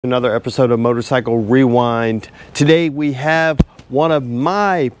Another episode of Motorcycle Rewind. Today we have one of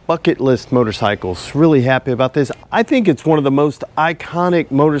my bucket list motorcycles. Really happy about this. I think it's one of the most iconic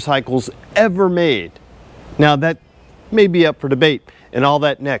motorcycles ever made. Now that may be up for debate, and all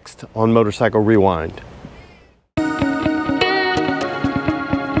that next on Motorcycle Rewind.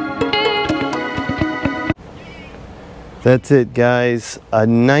 That's it, guys. A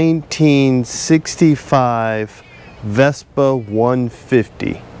 1965 Vespa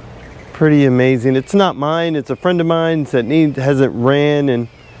 150. Pretty amazing. It's not mine, it's a friend of mine's that hasn't ran in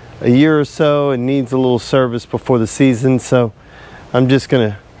a year or so and needs a little service before the season, so I'm just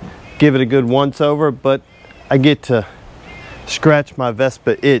gonna give it a good once over, but I get to scratch my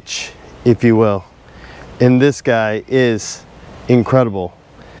Vespa itch, if you will. And this guy is incredible.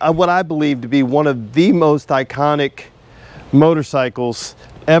 What I believe to be one of the most iconic motorcycles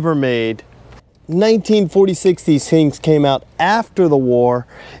ever made. 1946, these things came out after the war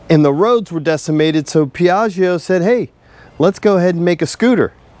and the roads were decimated, so Piaggio said, hey, let's go ahead and make a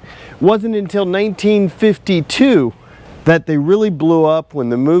scooter. It wasn't until 1952 that they really blew up, when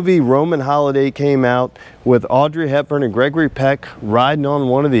the movie Roman Holiday came out with Audrey Hepburn and Gregory Peck riding on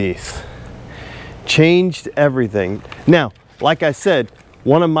one of these. Changed everything. Now, like I said,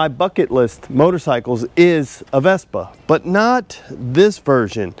 one of my bucket list motorcycles is a Vespa, but not this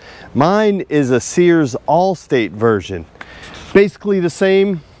version. Mine is a Sears All-State version. Basically the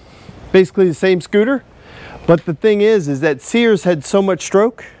same scooter, but the thing is that Sears had so much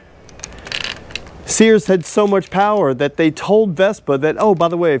stroke, Sears had so much power that they told Vespa that, oh, by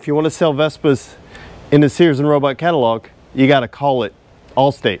the way, if you want to sell Vespas in the Sears and Roebuck catalog, you got to call it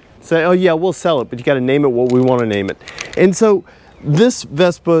All-State. Say, oh yeah, we'll sell it, but you got to name it what we want to name it. And so this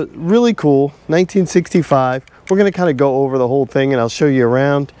Vespa, really cool, 1965. We're going to kind of go over the whole thing and I'll show you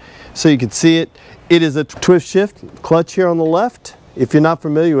around so you can see it. It is a twist shift clutch here on the left. If you're not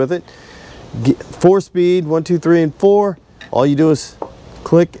familiar with it, 4-speed, 1, 2, 3, and 4. All you do is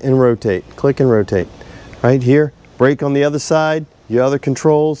click and rotate, right here. Brake on the other side, your other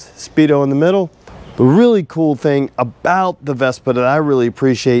controls, speedo in the middle. The really cool thing about the Vespa that I really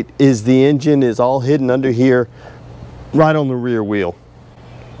appreciate is the engine is all hidden under here, right on the rear wheel.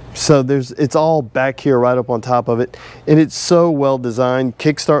 So it's all back here right up on top of it, and it's so well designed.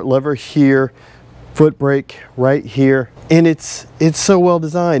 Kickstart lever here, foot brake right here, and it's so well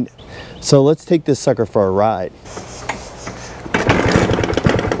designed. So let's take this sucker for a ride.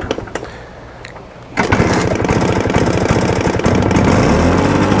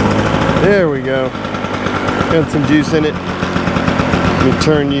 There we go. Got some juice in it. Let me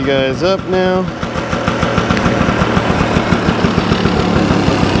turn you guys up now.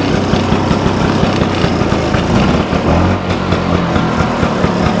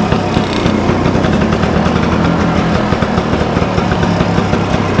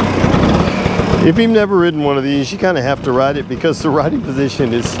 If you've never ridden one of these, you kind of have to ride it because the riding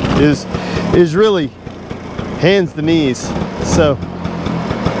position is really hands to knees. So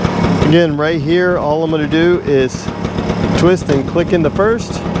again, right here, all I'm going to do is twist and click into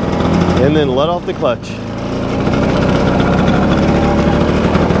first and then let off the clutch.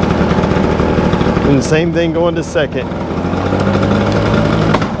 And the same thing going to second.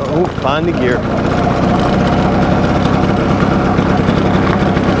 Oh, find the gear.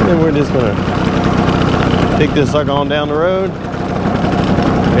 And we're just going to take this sucker on down the road.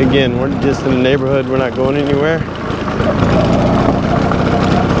 Again, we're just in the neighborhood, we're not going anywhere.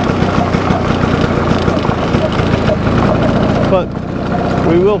 But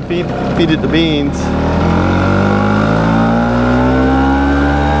we will feed it the beans.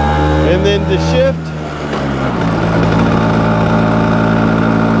 And then to shift,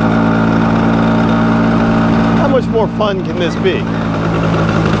 how much more fun can this be?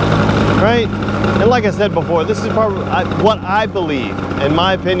 Right? And like I said before, this is probably what I believe, in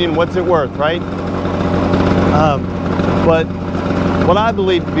my opinion, what's it worth, right? But what I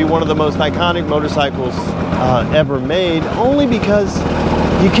believe to be one of the most iconic motorcycles ever made, only because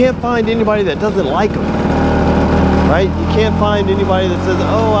you can't find anybody that doesn't like them, right? You can't find anybody that says,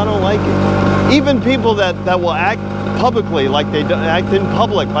 oh, I don't like it. Even people that will act publicly like they act in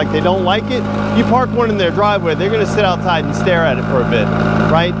public like they don't like it. You park one in their driveway, they're going to sit outside and stare at it for a bit,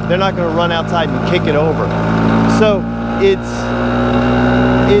 right? They're not going to run outside and kick it over. So it's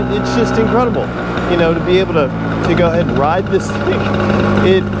just incredible, you know, to be able to go ahead and ride this thing.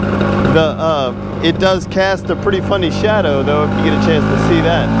 It does cast a pretty funny shadow though, if you get a chance to see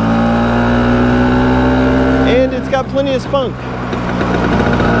that. And it's got plenty of spunk.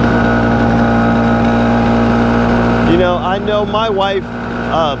 You know, I know my wife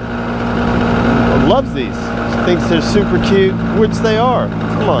loves these. She thinks they're super cute, which they are.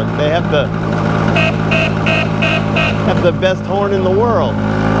 Come on, they have the best horn in the world,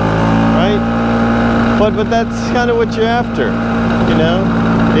 right? But that's kind of what you're after, you know?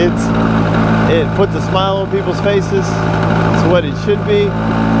 It puts a smile on people's faces. It's what it should be,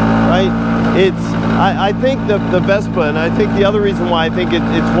 right? I think the Vespa, and I think the other reason why I think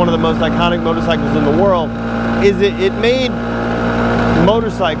it's one of the most iconic motorcycles in the world, is it made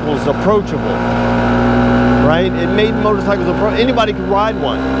motorcycles approachable, right? It made motorcycles approachable. Anybody could ride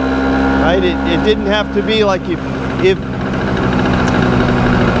one, right? It didn't have to be like if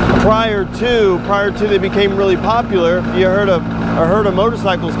prior to they became really popular, if you heard of a herd of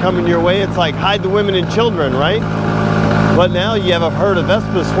motorcycles coming your way, it's like hide the women and children, right? But now you have a herd of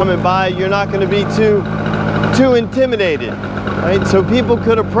Vespas swimming by, you're not going to be too intimidated, right? So people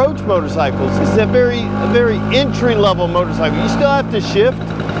could approach motorcycles. It's a very entry-level motorcycle. You still have to shift.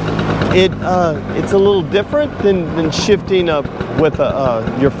 It's a little different than shifting up with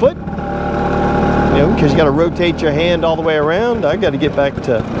your foot, you know, because you got to rotate your hand all the way around. I got to get back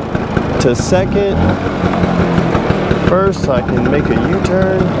to second first so I can make a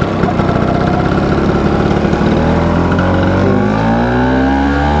U-turn.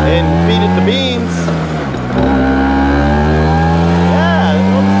 And feed it the beans.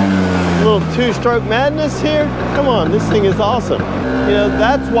 Yeah, a little two-stroke madness here. Come on, this thing is awesome. You know,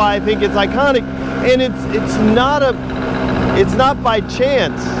 that's why I think it's iconic. And it's not by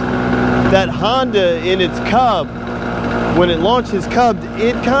chance that Honda in its Cub, when it launched its Cub,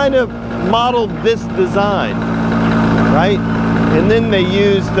 it kind of modeled this design, right? And then they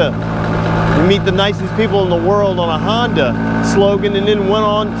used you meet the nicest people in the world on a Honda slogan, and then went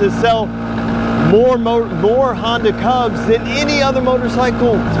on to sell more Honda Cubs than any other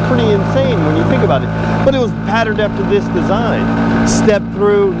motorcycle. It's pretty insane when you think about it. But it was patterned after this design. Step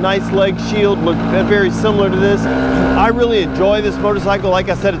through, nice leg shield, looked very similar to this. I really enjoy this motorcycle. Like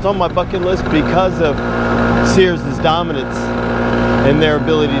I said, it's on my bucket list because of Sears' dominance and their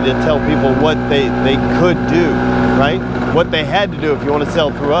ability to tell people what they could do, right? What they had to do if you want to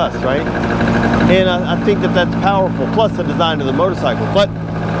sell through us, right? And I think that's powerful, plus the design of the motorcycle. But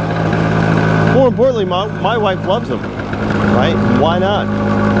more importantly, my wife loves them, right? Why not?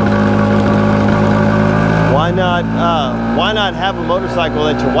 Why not have a motorcycle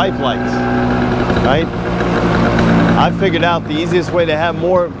that your wife likes, right? I figured out the easiest way to have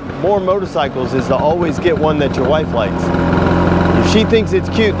more motorcycles is to always get one that your wife likes. If she thinks it's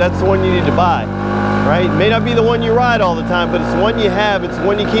cute, that's the one you need to buy, right? It may not be the one you ride all the time, but it's the one you have, it's the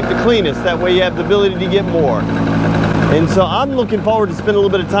one you keep the cleanest. That way you have the ability to get more. And so I'm looking forward to spending a little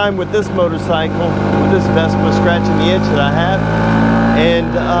bit of time with this motorcycle, with this Vespa, scratching the itch that I have,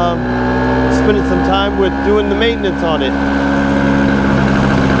 and spending some time with doing the maintenance on it.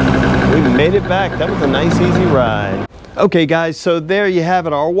 We made it back. That was a nice, easy ride. Okay guys, so there you have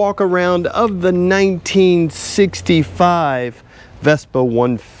it, our walk around of the 1965 Vespa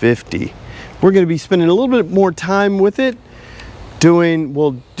 150. We're going to be spending a little bit more time with it.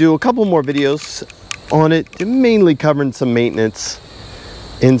 We'll do a couple more videos on it, mainly covering some maintenance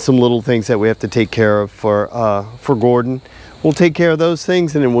and some little things that we have to take care of for Gordon. We'll take care of those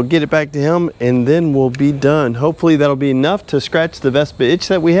things and then we'll get it back to him and then we'll be done. Hopefully that'll be enough to scratch the Vespa itch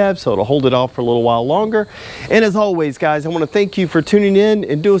that we have, so it'll hold it off for a little while longer. And as always guys, I want to thank you for tuning in,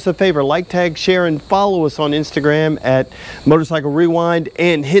 and do us a favor, like, tag, share, and follow us on Instagram at Motorcycle Rewind,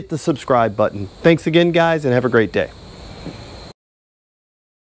 and hit the subscribe button. Thanks again guys, and have a great day.